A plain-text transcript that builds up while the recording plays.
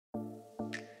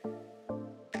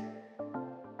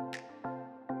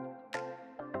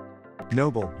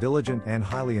Noble, diligent and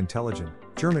highly intelligent,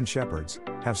 German Shepherds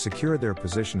have secured their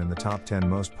position in the top 10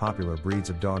 most popular breeds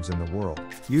of dogs in the world,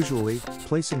 usually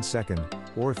placing second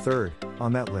or third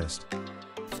on that list.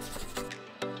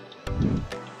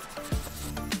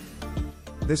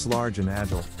 This large and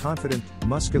agile, confident,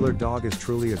 muscular dog is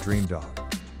truly a dream dog.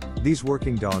 These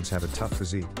working dogs have a tough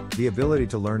physique, the ability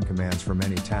to learn commands for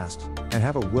many tasks, and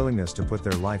have a willingness to put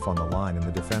their life on the line in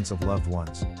the defense of loved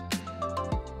ones.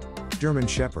 German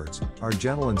Shepherds are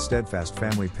gentle and steadfast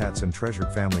family pets and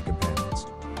treasured family companions.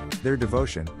 Their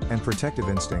devotion and protective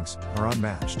instincts are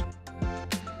unmatched.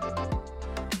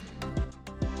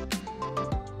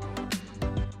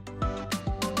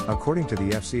 According to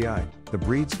the FCI, the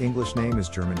breed's English name is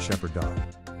German Shepherd Dog.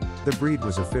 The breed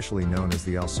was officially known as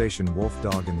the Alsatian Wolf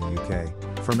Dog in the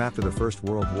UK, from after the First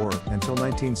World War until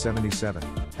 1977,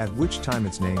 at which time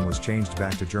its name was changed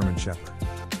back to German Shepherd.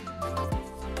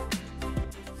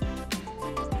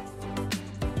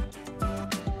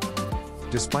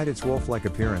 Despite its wolf-like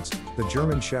appearance, the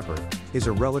German Shepherd is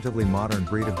a relatively modern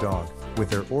breed of dog, with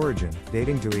their origin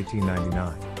dating to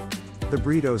 1899. The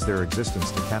breed owes their existence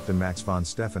to Captain Max von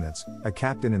Stephanitz, a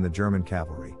captain in the German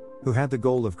cavalry, who had the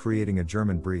goal of creating a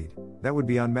German breed that would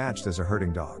be unmatched as a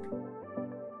herding dog.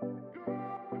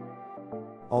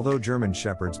 Although German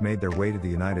Shepherds made their way to the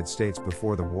United States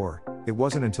before the war, it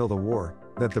wasn't until the war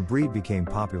that the breed became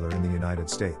popular in the United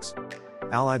States.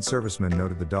 Allied servicemen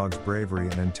noted the dog's bravery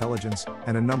and intelligence,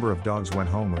 and a number of dogs went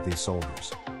home with these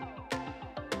soldiers.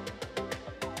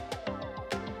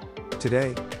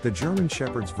 Today, the German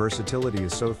Shepherd's versatility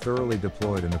is so thoroughly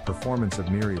deployed in the performance of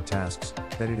myriad tasks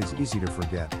that it is easy to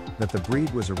forget that the breed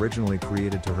was originally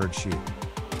created to herd sheep.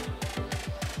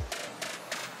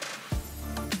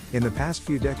 In the past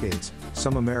few decades,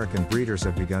 some American breeders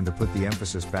have begun to put the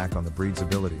emphasis back on the breed's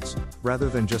abilities, rather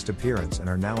than just appearance, and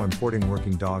are now importing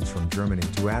working dogs from Germany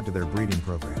to add to their breeding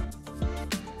program.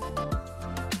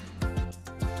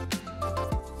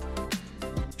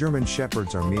 German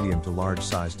Shepherds are medium to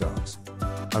large-sized dogs.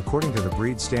 According to the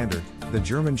breed standard, the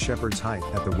German Shepherd's height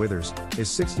at the withers is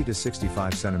 60 to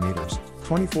 65 centimeters,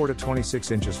 24 to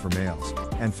 26 inches for males,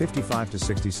 and 55 to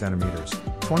 60 centimeters,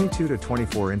 22 to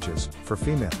 24 inches, for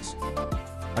females.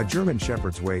 A German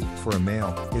Shepherd's weight for a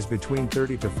male is between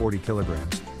 30 to 40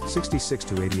 kilograms, 66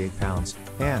 to 88 pounds,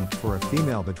 and for a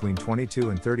female between 22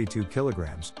 and 32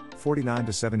 kilograms, 49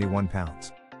 to 71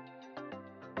 pounds.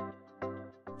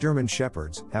 German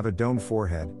Shepherds have a domed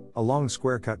forehead, a long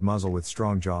square-cut muzzle with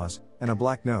strong jaws, and a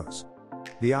black nose.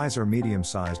 The eyes are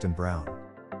medium-sized and brown.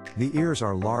 The ears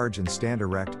are large and stand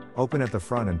erect, open at the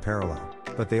front and parallel,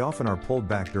 but they often are pulled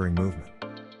back during movement.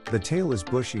 The tail is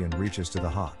bushy and reaches to the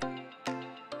hock.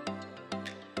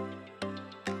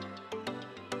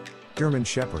 German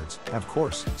Shepherds have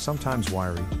coarse, sometimes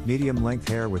wiry, medium-length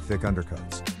hair with thick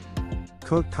undercoats.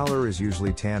 Coat color is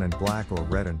usually tan and black or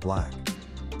red and black.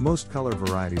 Most color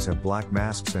varieties have black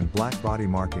masks and black body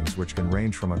markings, which can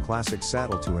range from a classic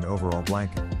saddle to an overall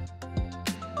blanket.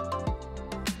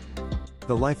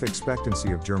 The life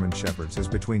expectancy of German Shepherds is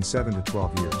between 7 to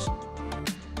 12 years.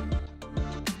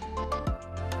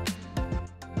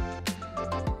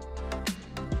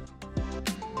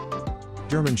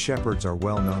 German Shepherds are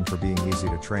well known for being easy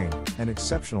to train, and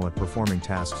exceptional at performing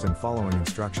tasks and following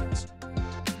instructions.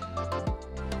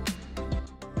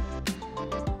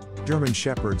 German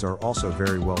Shepherds are also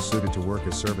very well suited to work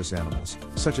as service animals,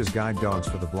 such as guide dogs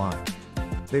for the blind.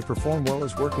 They perform well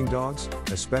as working dogs,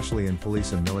 especially in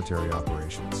police and military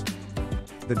operations.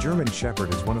 The German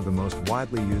Shepherd is one of the most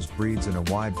widely used breeds in a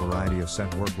wide variety of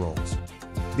scent work roles.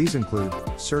 These include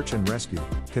search and rescue,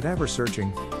 cadaver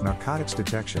searching, narcotics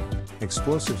detection,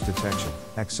 explosives detection,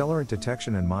 accelerant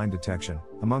detection and mine detection,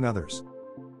 among others.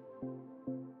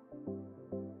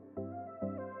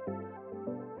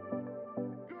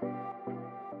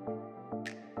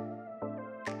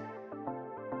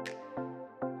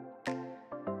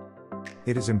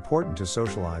 It is important to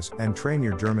socialize and train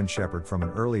your German Shepherd from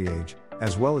an early age,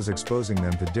 as well as exposing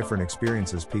them to different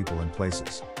experiences, people and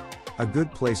places. A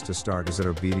good place to start is at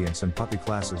obedience and puppy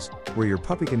classes, where your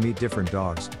puppy can meet different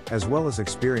dogs, as well as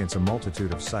experience a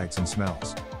multitude of sights and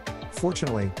smells.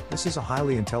 Fortunately, this is a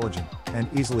highly intelligent and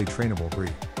easily trainable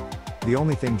breed. The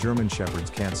only thing German Shepherds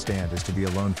can't stand is to be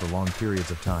alone for long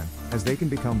periods of time, as they can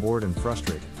become bored and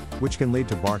frustrated, which can lead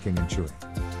to barking and chewing.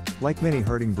 Like many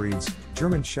herding breeds,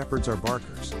 German Shepherds are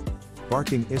barkers.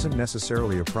 Barking isn't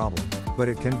necessarily a problem, but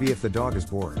it can be if the dog is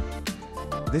bored.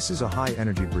 This is a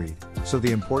high-energy breed, so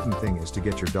the important thing is to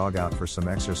get your dog out for some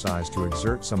exercise to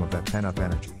exert some of that pent-up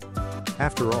energy.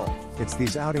 After all, it's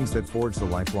these outings that forge the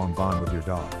lifelong bond with your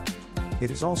dog. It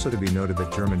is also to be noted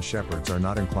that German Shepherds are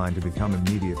not inclined to become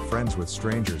immediate friends with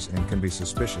strangers and can be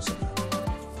suspicious of them.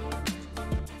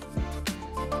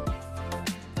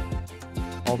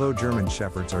 Although German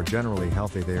Shepherds are generally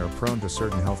healthy, they are prone to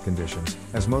certain health conditions,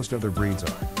 as most other breeds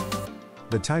are.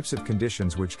 The types of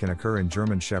conditions which can occur in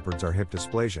German Shepherds are hip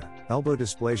dysplasia, elbow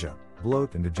dysplasia,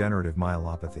 bloat and degenerative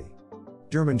myelopathy.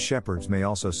 German Shepherds may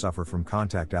also suffer from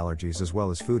contact allergies as well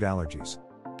as food allergies.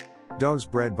 Dogs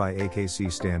bred by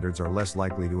AKC standards are less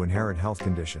likely to inherit health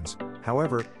conditions.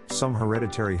 However, some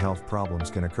hereditary health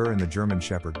problems can occur in the German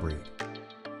Shepherd breed.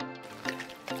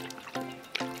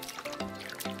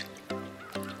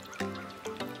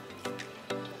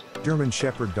 German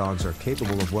Shepherd dogs are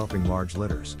capable of whelping large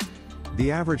litters.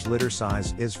 The average litter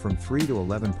size is from 3 to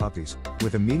 11 puppies,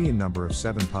 with a median number of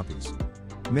 7 puppies.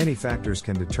 Many factors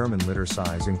can determine litter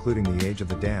size, including the age of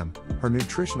the dam, her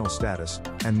nutritional status,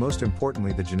 and most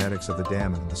importantly the genetics of the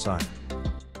dam and the sire.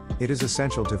 It is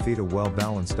essential to feed a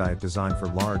well-balanced diet designed for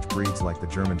large breeds like the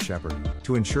German Shepherd,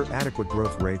 to ensure adequate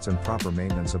growth rates and proper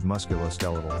maintenance of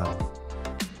musculoskeletal health.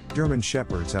 German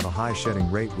Shepherds have a high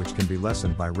shedding rate which can be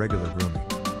lessened by regular grooming.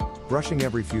 Brushing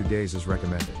every few days is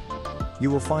recommended. You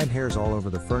will find hairs all over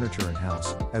the furniture and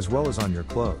house, as well as on your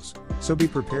clothes, so be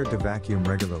prepared to vacuum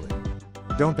regularly.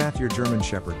 Don't bath your German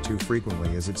Shepherd too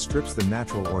frequently as it strips the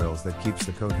natural oils that keeps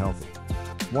the coat healthy.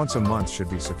 Once a month should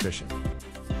be sufficient.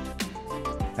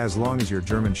 As long as your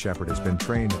German Shepherd has been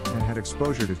trained and had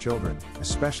exposure to children,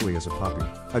 especially as a puppy,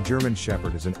 a German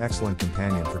Shepherd is an excellent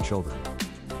companion for children.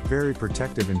 Very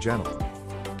protective and gentle.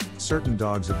 Certain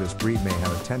dogs of this breed may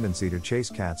have a tendency to chase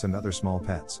cats and other small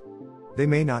pets. They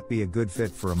may not be a good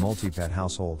fit for a multi-pet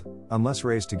household, unless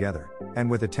raised together, and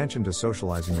with attention to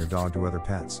socializing your dog to other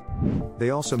pets. They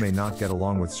also may not get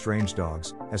along with strange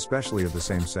dogs, especially of the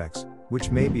same sex,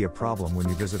 which may be a problem when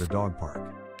you visit a dog park.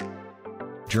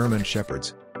 German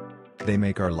Shepherds. They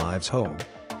make our lives whole.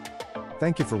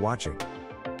 Thank you for watching.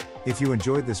 If you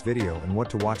enjoyed this video and want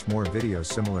to watch more videos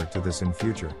similar to this in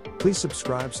future, please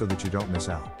subscribe so that you don't miss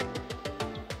out.